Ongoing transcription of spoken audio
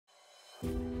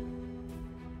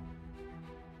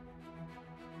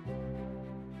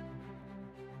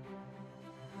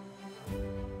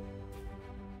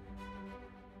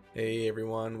Hey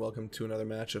everyone, welcome to another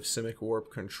match of Simic Warp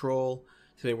Control.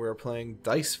 Today we're playing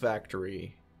Dice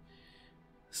Factory.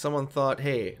 Someone thought,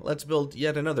 hey, let's build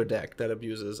yet another deck that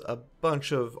abuses a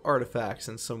bunch of artifacts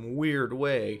in some weird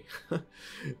way.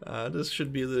 This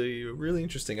should be really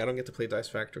interesting. I don't get to play Dice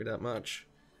Factory that much.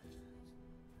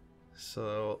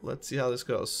 So let's see how this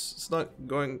goes. It's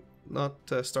not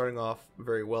starting off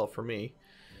very well for me.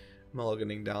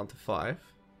 Mulliganing down to 5.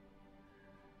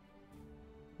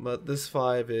 But this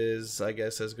 5 is, I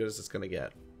guess, as good as it's going to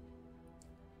get.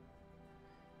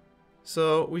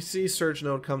 So we see Surge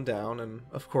Node come down, and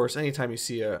of course, anytime you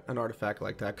see an artifact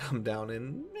like that come down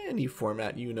in any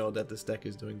format, you know that this deck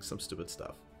is doing some stupid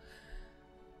stuff.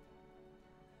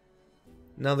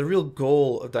 Now, the real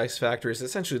goal of Dice Factory is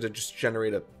essentially to just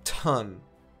generate a ton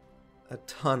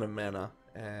of mana,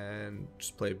 and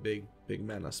just play big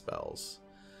mana spells.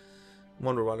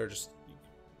 Wonder, why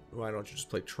don't you just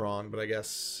play Tron? But I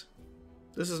guess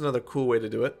this is another cool way to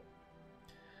do it.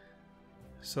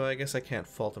 So I guess I can't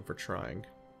fault him for trying.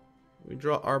 We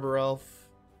draw Arbor Elf.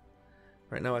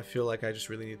 Right now I feel like I just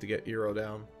really need to get Euro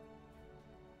down.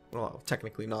 Well,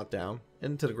 technically not down.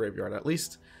 Into the graveyard at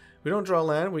least. We don't draw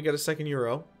land, we get a second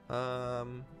Euro.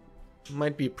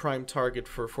 Might be prime target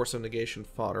for Force of Negation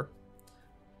fodder.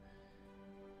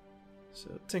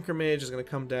 So Tinker Mage is going to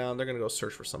come down. They're going to go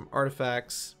search for some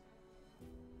artifacts.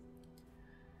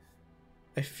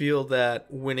 I feel that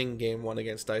winning game 1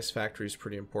 against Dice Factory is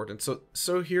pretty important.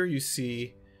 So here you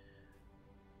see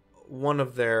one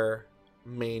of their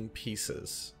main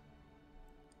pieces.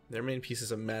 Their main piece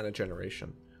of mana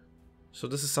generation. So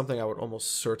this is something I would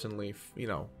almost certainly,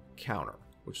 counter,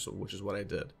 which is what I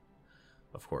did,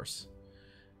 of course.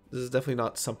 This is definitely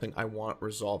not something I want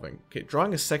resolving. Okay,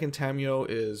 drawing a second Tameo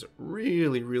is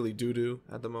really doo-doo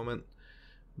at the moment,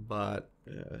 but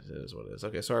yeah, it is what it is.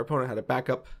 Okay, so our opponent had a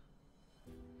backup.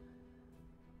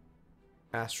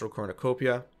 Astral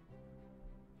Cornucopia.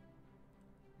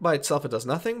 By itself it does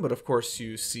nothing, but of course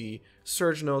you see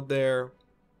Surge Node there.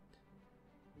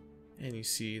 And you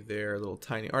see their little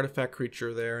tiny artifact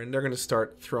creature there, and they're going to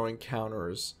start throwing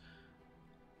counters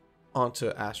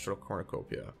onto Astral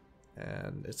Cornucopia.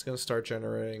 And it's going to start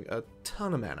generating a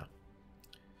ton of mana.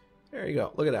 There you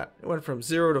go, look at that. It went from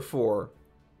 0 to 4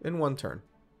 in one turn.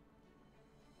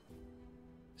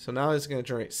 So now it's going to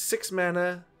generate 6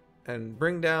 mana and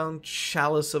bring down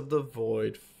Chalice of the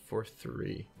Void for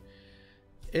 3.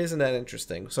 Isn't that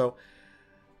interesting? So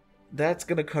that's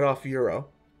going to cut off Euro.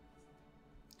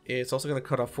 It's also going to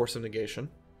cut off Force of Negation.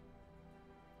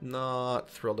 Not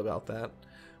thrilled about that.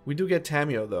 We do get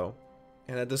Tameo though.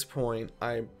 And at this point,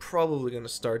 I'm probably going to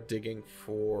start digging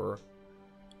for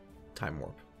Time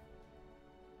Warp.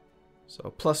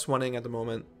 So +1ing at the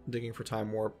moment, digging for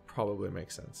Time Warp probably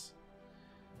makes sense.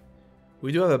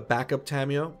 We do have a backup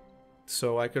Tameo.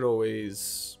 So I could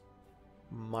always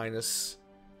minus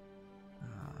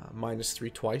 3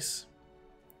 twice.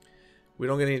 We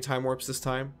don't get any Time Warps this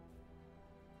time,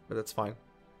 but that's fine.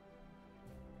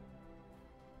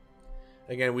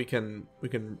 Again, we can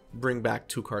bring back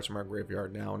 2 cards from our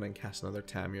graveyard now and then cast another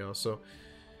Tameo. So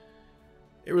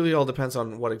it really all depends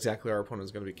on what exactly our opponent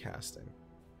is going to be casting.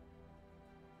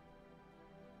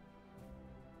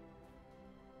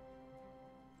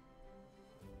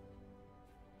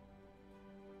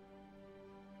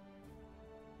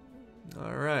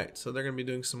 Alright, so they're going to be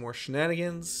doing some more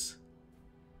shenanigans.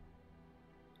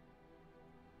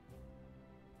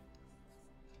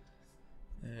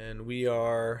 And we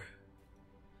are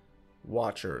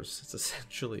watchers. It's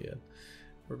essentially it.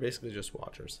 We're basically just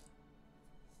watchers.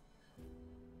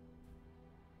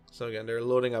 So again, they're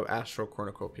loading up Astral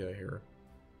Cornucopia here.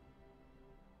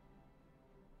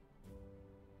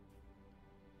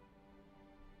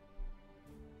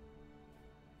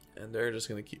 And they're just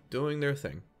going to keep doing their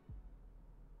thing.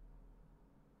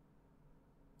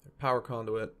 Power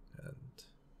Conduit, and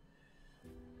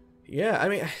yeah, I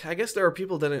mean, I guess there are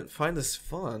people that didn't find this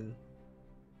fun.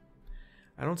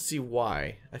 I don't see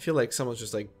why. I feel like someone's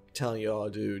just like telling you, oh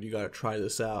dude, you gotta try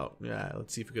this out. Yeah,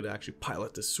 let's see if we could actually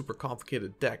pilot this super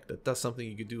complicated deck that does something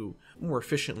you could do more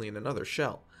efficiently in another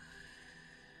shell.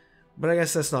 But I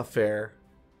guess that's not fair.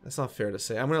 That's not fair to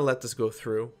say. I'm gonna let this go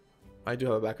through. I do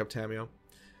have a backup Tameo.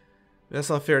 That's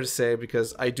not fair to say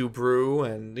because I do brew,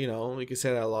 and you can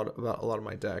say that about a lot of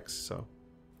my decks. So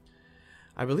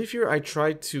I believe here I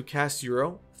tried to cast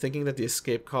Euro, thinking that the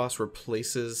escape cost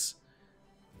replaces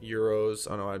Euros.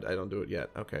 Oh no, I don't do it yet.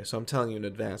 Okay, so I'm telling you in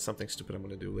advance something stupid I'm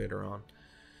going to do later on.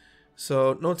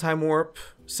 So no Time Warp,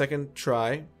 second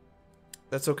try.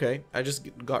 That's okay. I just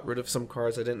got rid of some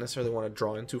cards I didn't necessarily want to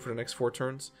draw into for the next 4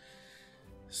 turns.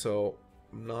 So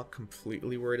I'm not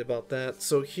completely worried about that.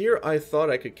 So here I thought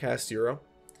I could cast Euro.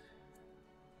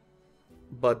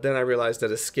 But then I realized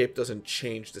that Escape doesn't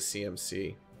change the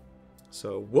CMC.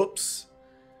 So, whoops.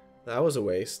 That was a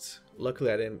waste.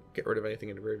 Luckily I didn't get rid of anything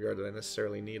in the graveyard that I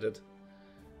necessarily needed.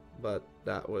 But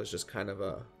that was just kind of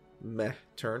a meh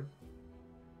turn.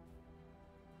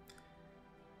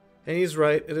 And he's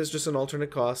right, it is just an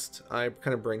alternate cost. I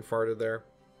kind of brain farted there.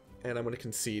 And I'm going to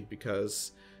concede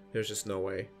because there's just no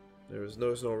way. There's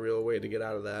no real way to get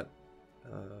out of that.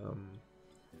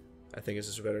 I think it's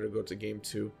just better to go to game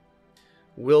 2.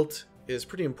 Wilt is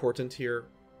pretty important here.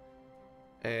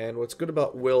 And what's good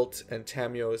about Wilt and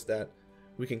Tamiyo is that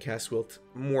we can cast Wilt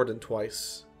more than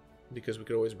twice. Because we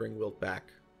could always bring Wilt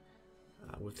back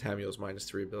with Tamiyo's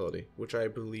 -3 ability. Which I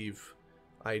believe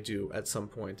I do at some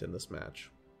point in this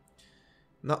match.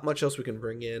 Not much else we can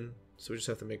bring in. So we just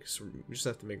have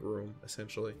to make room,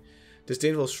 essentially.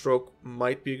 Disdainful Stroke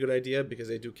might be a good idea because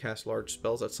they do cast large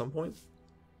spells at some point.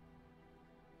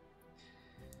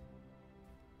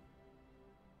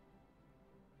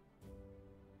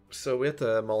 So we have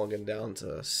to mulligan down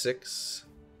to 6.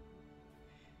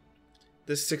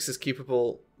 This 6 is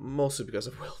keepable mostly because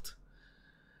of Wilt.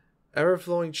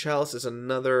 Everflowing Chalice is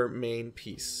another main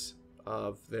piece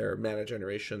of their mana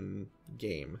generation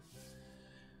game.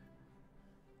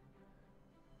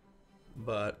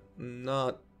 But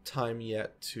not time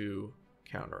yet to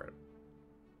counter it.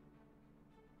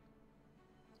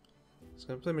 So I'm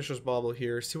going to play Mishra's Bauble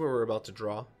here, see what we're about to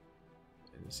draw,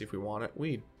 and see if we want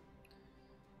it.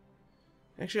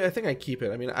 Actually, I think I keep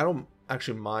it. I mean, I don't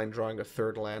actually mind drawing a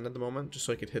 3rd land at the moment, just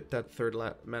so I could hit that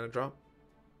 3rd mana drop.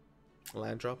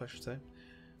 Land drop, I should say.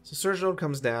 So Surge Node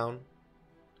comes down.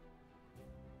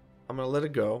 I'm going to let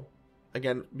it go.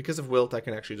 Again, because of Wilt, I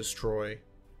can actually destroy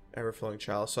Everflowing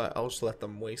Chalice, so I'll just let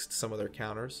them waste some of their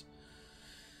counters.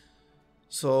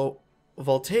 So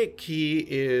Voltaic Key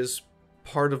is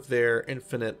part of their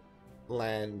infinite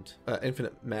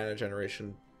mana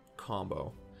generation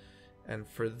combo, and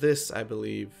for this I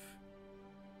believe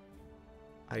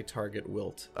I target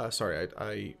Wilt.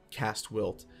 I cast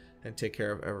Wilt and take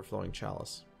care of Everflowing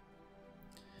Chalice.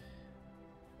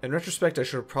 In retrospect, I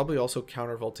should have probably also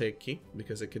counter Voltaic Key,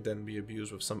 because it could then be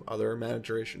abused with some other mana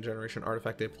generation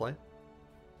artifact they play.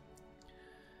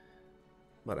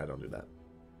 But I don't do that.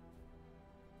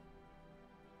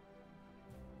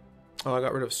 Oh, I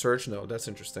got rid of Surge Node. That's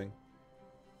interesting.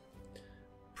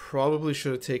 Probably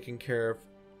should have taken care of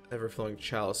Everflowing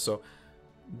Chalice, so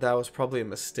that was probably a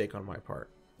mistake on my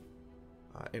part.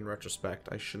 In retrospect,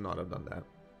 I should not have done that.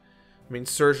 I mean,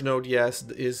 Surge Node, yes,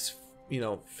 is,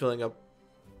 filling up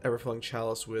Everflowing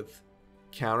Chalice with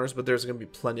counters, but there's going to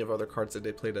be plenty of other cards that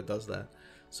they play that does that.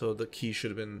 So the key should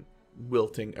have been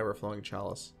wilting Everflowing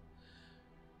Chalice.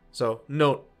 So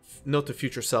note to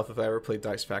future self, if I ever play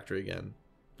Dice Factory again,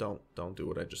 don't do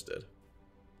what I just did.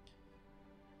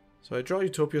 So I draw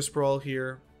Utopia Sprawl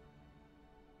here.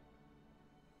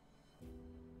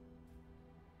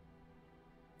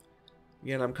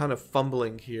 Again, I'm kind of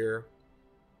fumbling here.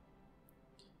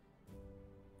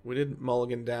 We didn't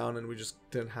mulligan down, and we just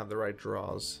didn't have the right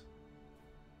draws.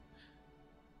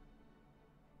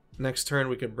 Next turn,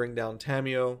 we can bring down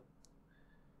Tamiyo.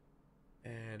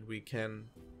 And we can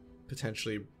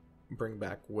potentially bring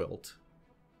back Wilt.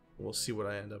 We'll see what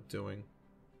I end up doing.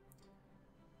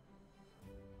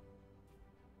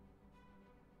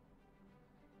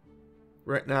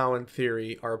 Right now, in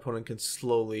theory, our opponent can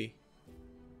slowly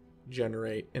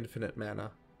generate infinite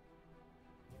mana,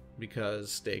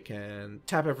 because they can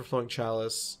tap Everflowing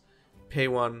Chalice, pay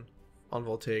 1 on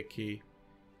Voltaic Key,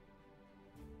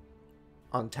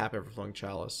 untap Everflowing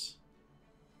Chalice,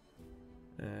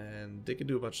 and they can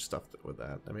do a bunch of stuff with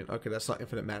that. I mean, okay, that's not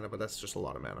infinite mana, but that's just a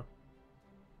lot of mana.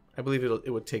 I believe it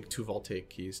would take 2 Voltaic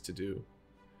Keys to do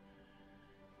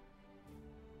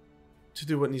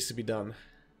what needs to be done.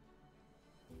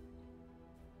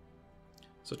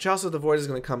 So Chalice of the Void is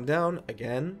going to come down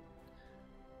again.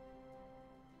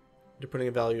 They're putting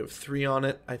a value of 3 on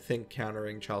it. I think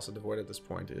countering Chalice of the Void at this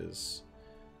point is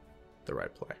the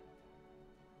right play.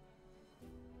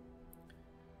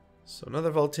 So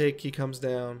another Voltaic Key comes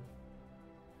down.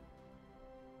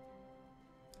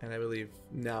 And I believe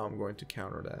now I'm going to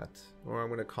counter that. Or I'm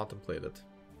going to contemplate it.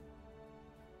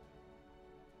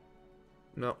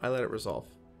 No, I let it resolve.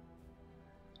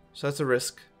 So that's a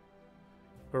risk.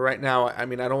 But right now, I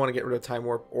mean, I don't want to get rid of Time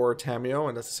Warp or Tamiyo,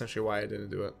 and that's essentially why I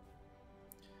didn't do it.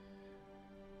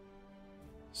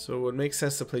 So it would make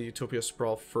sense to play Utopia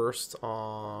Sprawl first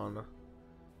on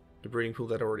the Breeding Pool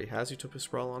that already has Utopia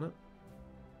Sprawl on it.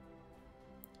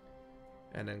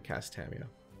 And then cast Tamiyo.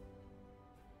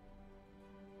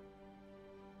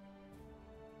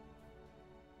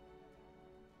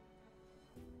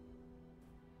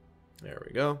 There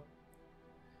we go.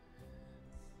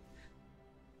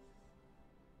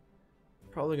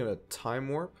 Probably gonna time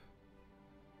warp.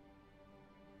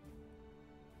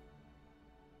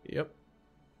 Yep.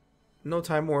 No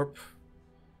time warp.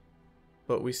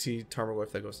 But we see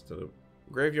Tarmogoyf that goes to the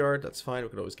graveyard. That's fine. We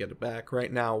could always get it back.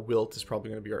 Right now, Wilt is probably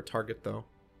going to be our target, though.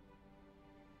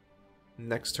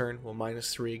 Next turn, we'll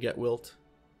 -3, get Wilt.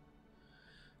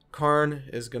 Karn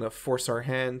is going to force our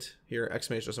hand. Here,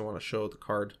 Xmage doesn't want to show the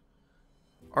card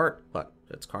art, but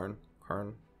it's Karn.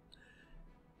 Karn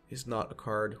is not a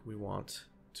card we want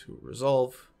to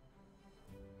resolve.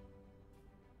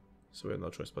 So we have no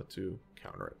choice but to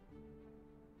counter it.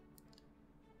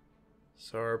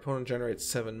 So our opponent generates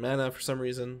 7 mana for some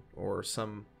reason, or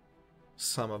some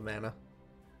sum of mana.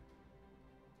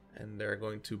 And they're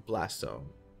going to Blast Zone.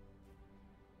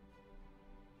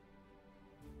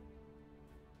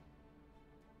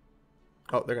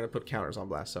 Oh, they're going to put counters on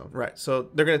Blast Zone. Right, so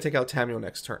they're going to take out Tamiyo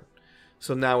next turn.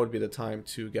 So now would be the time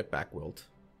to get back Wilt,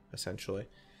 essentially.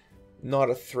 Not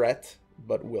a threat,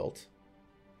 but Wilt.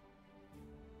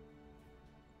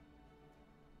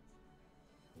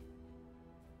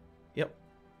 Yep.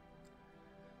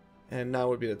 And now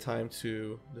would be the time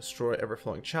to destroy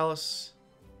Everflowing Chalice.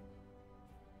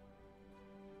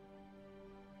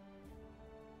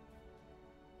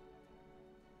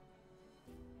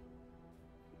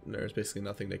 There's basically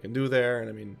nothing they can do there, and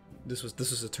I mean, this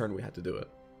was a turn we had to do it.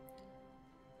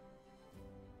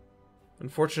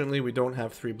 Unfortunately, we don't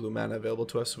have 3 blue mana available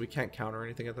to us, so we can't counter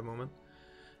anything at the moment.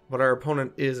 But our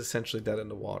opponent is essentially dead in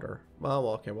the water. Well,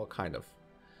 okay, well, kind of.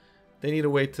 They need a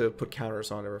way to put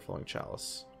counters on Everflowing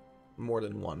Chalice. More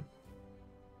than one.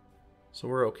 So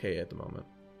we're okay at the moment.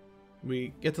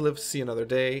 We get to live to see another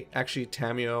day. Actually,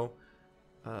 Tamiyo.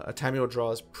 A Tamiyo draw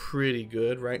is pretty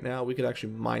good right now. We could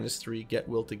actually -3, get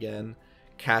Wilt again,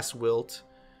 cast Wilt,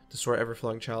 destroy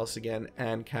Everflowing Chalice again,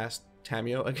 and cast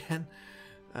Tamiyo again.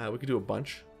 We could do a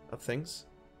bunch of things.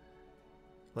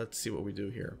 Let's see what we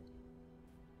do here.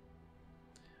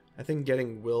 I think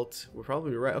getting Wilt would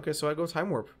probably be right. Okay, so I go Time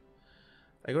Warp.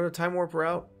 I go to Time Warp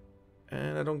route,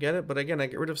 and I don't get it. But again, I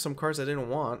get rid of some cards I didn't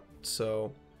want,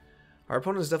 so our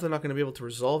opponent is definitely not going to be able to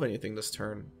resolve anything this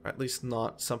turn. Or at least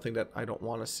not something that I don't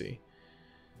want to see.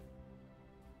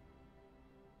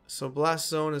 So Blast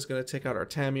Zone is going to take out our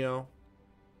Tamiyo.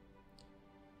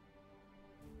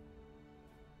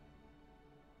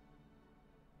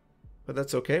 But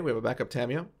that's okay. We have a backup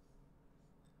Tamiyo.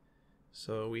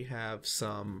 So we have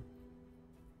some...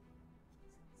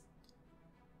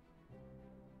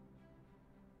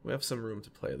 We have some room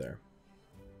to play there.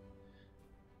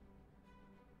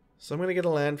 So I'm going to get a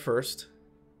land first.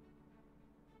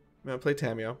 I'm going to play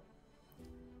Tamiyo.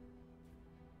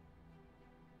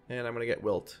 And I'm going to get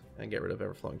Wilt and get rid of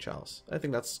Everflowing Chalice. I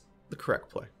think that's the correct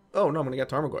play. Oh, no, I'm going to get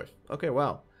Tarmogoyf. Okay,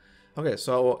 wow. Okay,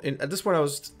 so at this point I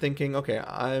was thinking, okay,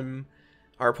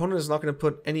 our opponent is not going to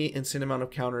put any insane amount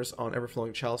of counters on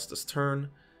Everflowing Chalice this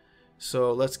turn.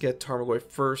 So let's get Tarmogoyf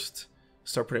first,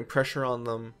 start putting pressure on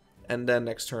them, and then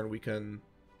next turn we can,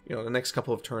 you know, the next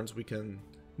couple of turns we can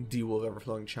deal with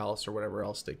Everflowing Chalice or whatever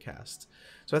else they cast.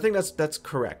 So I think that's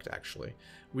correct, actually.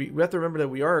 We have to remember that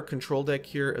we are a control deck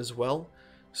here as well.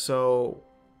 So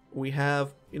we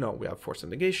have, you know, we have Force of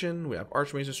Negation, we have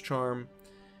Archmage's Charm,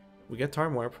 we get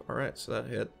Time Warp. Alright, so that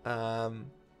hit.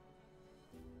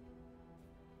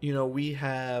 You know, we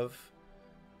have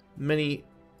many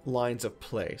lines of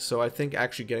play. So I think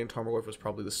actually getting Tarmogoyf was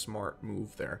probably the smart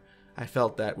move there. I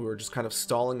felt that we were just kind of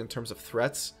stalling in terms of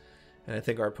threats, and I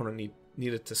think our opponent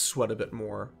needed to sweat a bit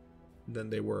more than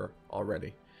they were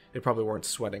already. They probably weren't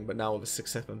sweating, but now with a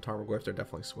 6/7 Tarmogoyf, they're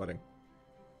definitely sweating.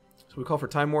 So we call for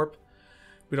Time Warp.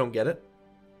 We don't get it.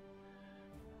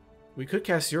 We could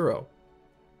cast Euro.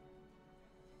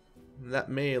 That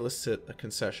may elicit a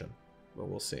concession, but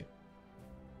we'll see.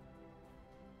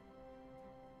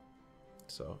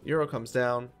 So Euro comes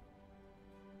down.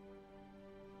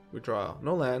 We draw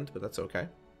no land, but that's okay.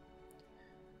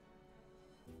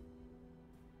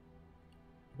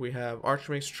 We have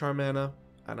Archmage's Charm mana,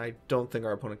 and I don't think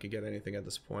our opponent can get anything at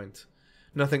this point.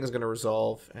 Nothing is going to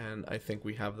resolve, and I think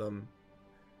we have them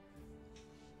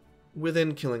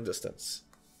within killing distance.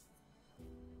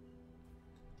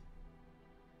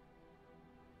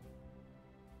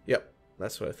 Yep,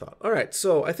 that's what I thought. Alright,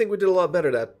 so I think we did a lot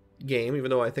better that game, even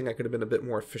though I think I could have been a bit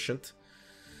more efficient.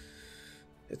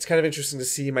 It's kind of interesting to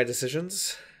see my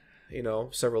decisions, you know,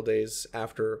 several days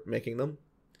after making them.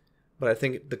 But I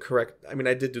think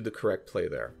I did do the correct play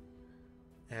there.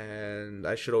 And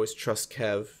I should always trust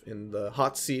Kev in the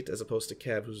hot seat as opposed to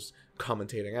Kev who's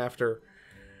commentating after.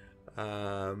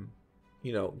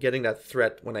 You know, getting that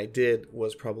threat when I did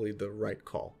was probably the right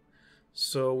call.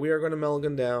 So we are going to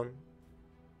mulligan down.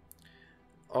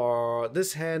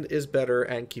 This hand is better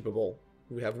and keepable.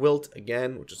 We have Wilt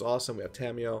again, which is awesome. We have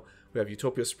Tameo. We have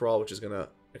Utopia Sprawl, which is going to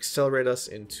accelerate us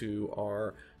into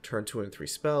our turn 2 and 3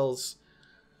 spells.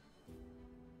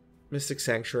 Mystic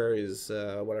Sanctuary is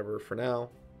whatever for now.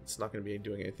 It's not going to be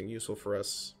doing anything useful for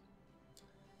us.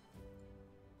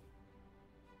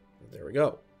 And there we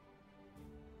go.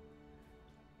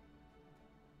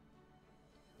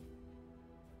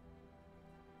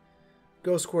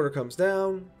 Ghost Quarter comes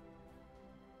down.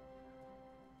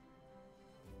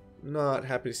 Not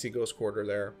happy to see Ghost Quarter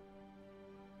there.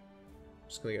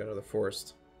 Just gonna get another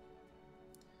forest.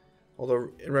 Although,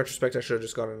 in retrospect, I should have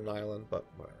just gone on an island, but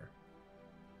whatever.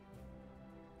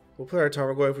 We'll play our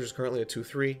Tarmogoyf, which is currently a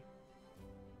 2-3.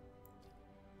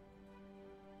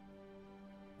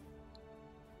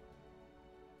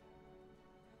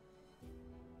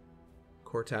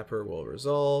 Core Tapper will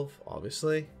resolve,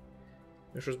 obviously.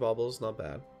 Mishra's Baubles, not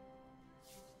bad.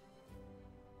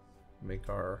 Make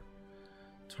our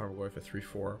Tarmogoyf a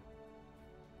 3-4.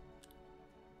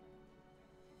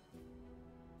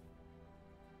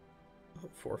 Oh,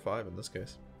 4-5 in this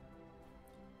case.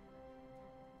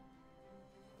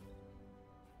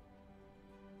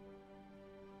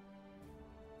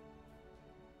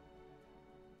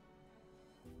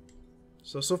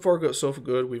 So far so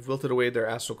good. We've wilted away their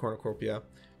Astral Cornucopia.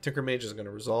 Tinker Mage is going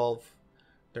to resolve.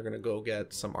 They're going to go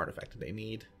get some artifact that they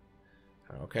need.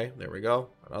 Okay, there we go.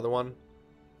 Another one.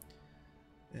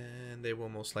 And they will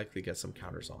most likely get some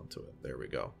counters onto it. There we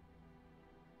go.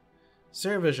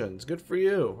 Serum Visions, good for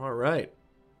you. All right.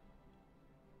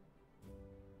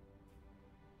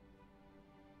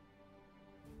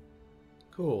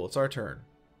 Cool, it's our turn.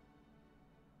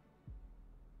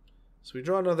 So we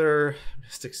draw another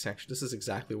Mystic Sanctuary. This is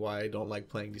exactly why I don't like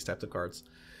playing these types of cards.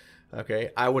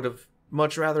 Okay, I would have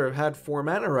much rather have had 4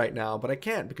 mana right now, but I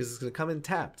can't because it's going to come in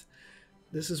tapped.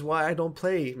 This is why I don't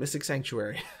play Mystic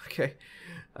Sanctuary. Okay,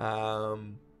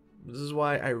 this is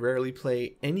why I rarely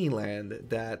play any land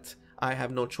that I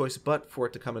have no choice but for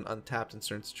it to come in untapped in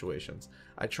certain situations.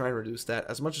 I try and reduce that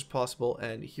as much as possible,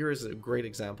 and here is a great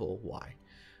example of why.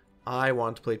 I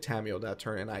wanted to play Tameo that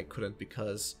turn, and I couldn't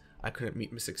because I couldn't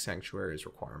meet Mystic Sanctuary's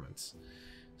requirements.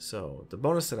 So the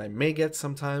bonus that I may get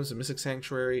sometimes in Mystic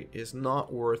Sanctuary is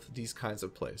not worth these kinds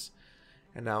of plays.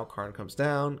 And now Karn comes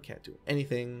down, can't do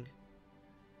anything.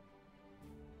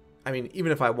 I mean,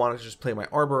 even if I wanted to just play my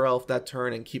Arbor Elf that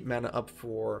turn and keep mana up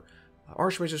for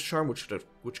Archmage's Charm, which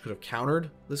could have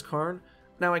countered this Karn,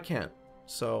 now I can't.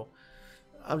 So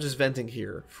I'm just venting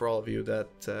here for all of you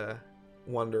that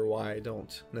wonder why I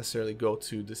don't necessarily go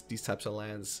to these types of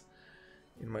lands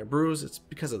in my brews. It's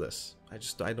because of this.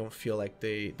 I don't feel like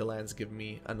the lands give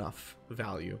me enough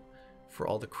value for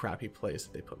all the crappy plays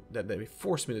that they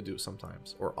force me to do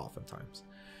sometimes, or oftentimes.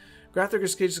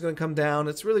 Grafdigger's Cage is going to come down.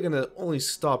 It's really going to only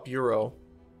stop Euro.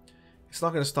 It's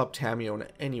not going to stop Tameo in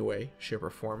any way, shape, or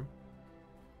form,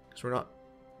 because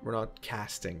we're not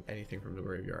casting anything from the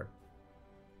graveyard.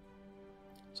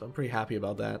 So I'm pretty happy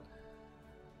about that.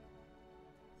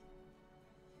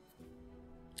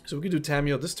 So we can do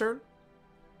Tameo this turn.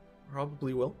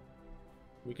 Probably will.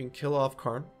 We can kill off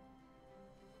Karn.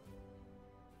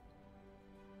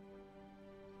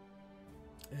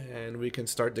 And we can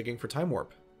start digging for Time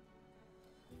Warp.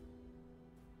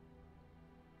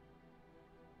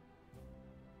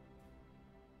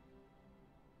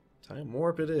 Time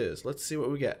Warp it is. Let's see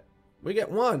what we get. We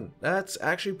get 1. That's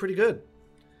actually pretty good.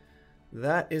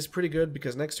 That is pretty good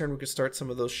because next turn we can start some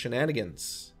of those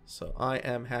shenanigans. So I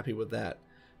am happy with that.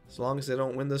 As long as they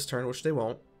don't win this turn, which they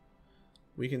won't,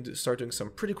 we can start doing some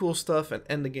pretty cool stuff and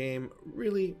end the game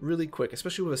really, really quick,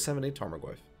 especially with a 7-8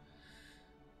 Tarmogoyf.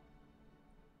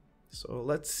 So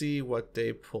let's see what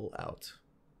they pull out.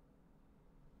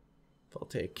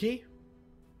 Voltaic Key.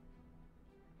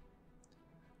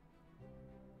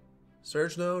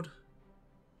 Surge Node.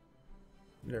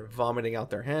 They're vomiting out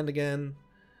their hand again.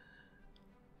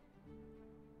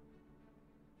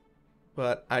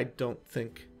 But I don't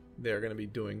think they're going to be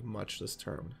doing much this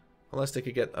turn. Unless they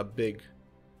could get a big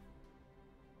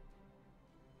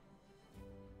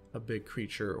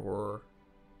creature or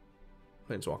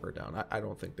Planeswalker down. I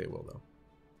don't think they will, though.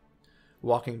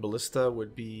 Walking Ballista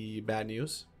would be bad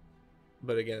news.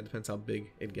 But again, it depends how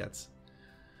big it gets.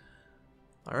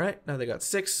 Alright, now they got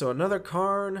 6. So another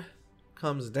Karn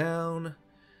comes down.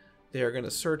 They are going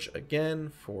to search again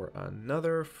for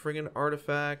another friggin'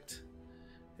 artifact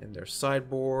in their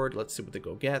sideboard. Let's see what they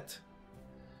go get.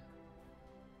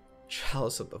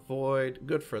 Chalice of the Void.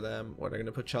 Good for them. What, they're going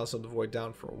to put Chalice of the Void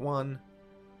down for 1.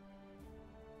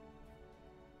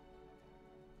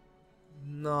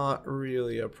 not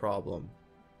really a problem.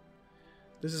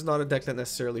 This is not a deck that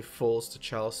necessarily folds to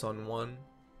Chalice on 1.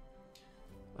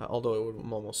 Although it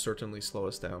would almost certainly slow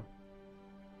us down.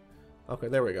 Okay,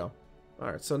 there we go.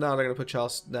 Alright, so now they're going to put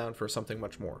Chalice down for something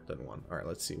much more than 1. Alright,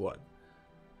 let's see what.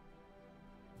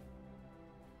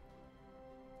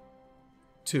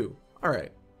 2.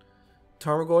 Alright.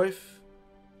 Tarmogoyf.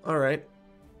 Alright.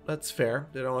 That's fair.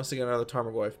 They don't want us to get another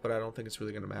Tarmogoyf, but I don't think it's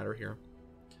really going to matter here.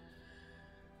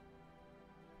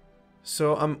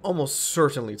 So I'm almost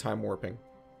certainly time warping.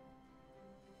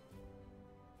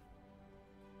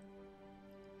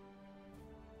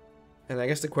 And I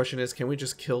guess the question is, can we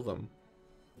just kill them?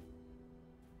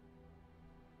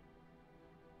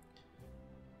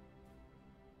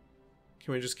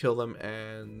 Can we just kill them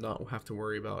and not have to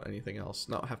worry about anything else?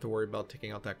 Not have to worry about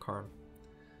taking out that Karn.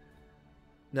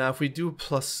 Now, if we do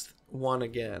 +1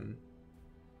 again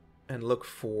and look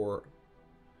for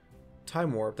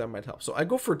Time Warp, that might help. So I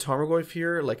go for Tarmogoyf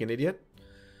here like an idiot.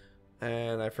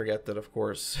 And I forget that, of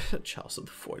course, Chalice of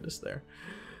the Void is there.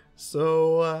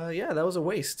 So, yeah, that was a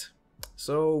waste.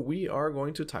 So we are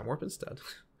going to Time Warp instead.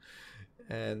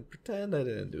 And pretend I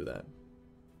didn't do that.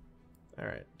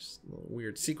 Alright, just a little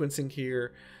weird sequencing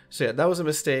here. So yeah, that was a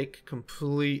mistake.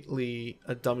 Completely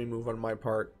a dummy move on my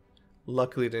part.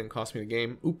 Luckily it didn't cost me the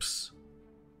game. Oops.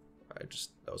 That was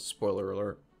a spoiler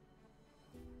alert.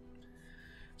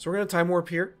 So we're going to Time Warp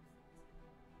here.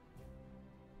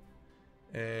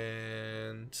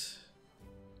 And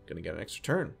going to get an extra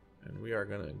turn. And we are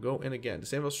going to go in again.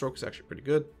 Disable Stroke is actually pretty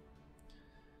good.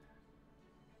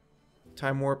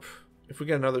 Time Warp. If we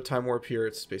get another Time Warp here,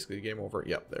 it's basically game over.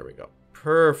 Yep, there we go.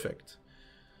 Perfect.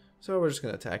 So we're just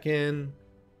going to attack in.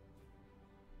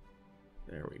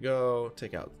 There we go.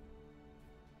 Take out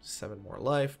 7 more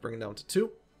life. Bring it down to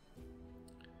 2.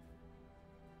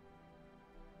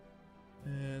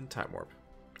 And Time Warp.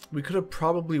 We could have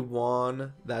probably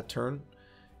won that turn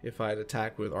if I had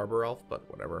attacked with Arbor Elf, but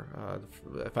whatever.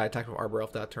 If I attacked with Arbor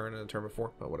Elf that turn and the turn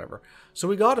before, but whatever. So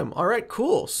we got him. Alright,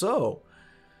 cool. So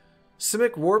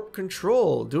Simic Warp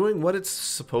Control, doing what it's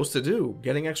supposed to do,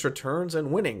 getting extra turns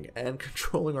and winning, and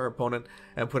controlling our opponent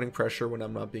and putting pressure when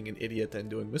I'm not being an idiot and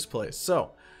doing misplays.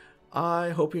 So, I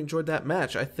hope you enjoyed that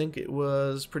match. I think it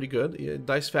was pretty good.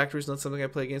 Dice Factory is not something I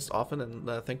play against often,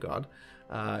 and thank God.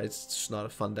 It's just not a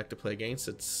fun deck to play against.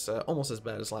 It's almost as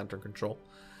bad as Lantern Control.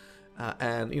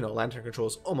 And, you know, Lantern Control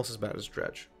is almost as bad as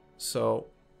Dredge. So,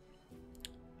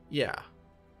 yeah.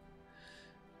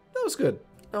 That was good.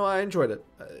 No, I enjoyed it.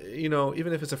 You know,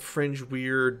 even if it's a fringe,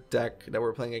 weird deck that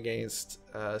we're playing against,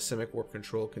 Simic Warp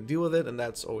Control can deal with it, and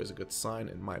that's always a good sign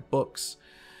in my books.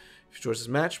 If you enjoyed this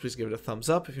match, please give it a thumbs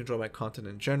up. If you enjoy my content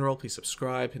in general, please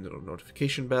subscribe, hit the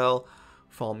notification bell,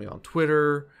 follow me on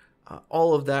Twitter.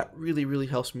 All of that really, really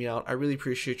helps me out. I really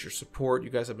appreciate your support. You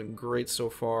guys have been great so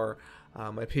far.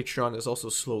 My Patreon is also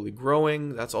slowly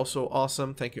growing. That's also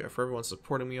awesome. Thank you for everyone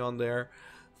supporting me on there.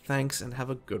 Thanks, and have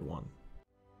a good one.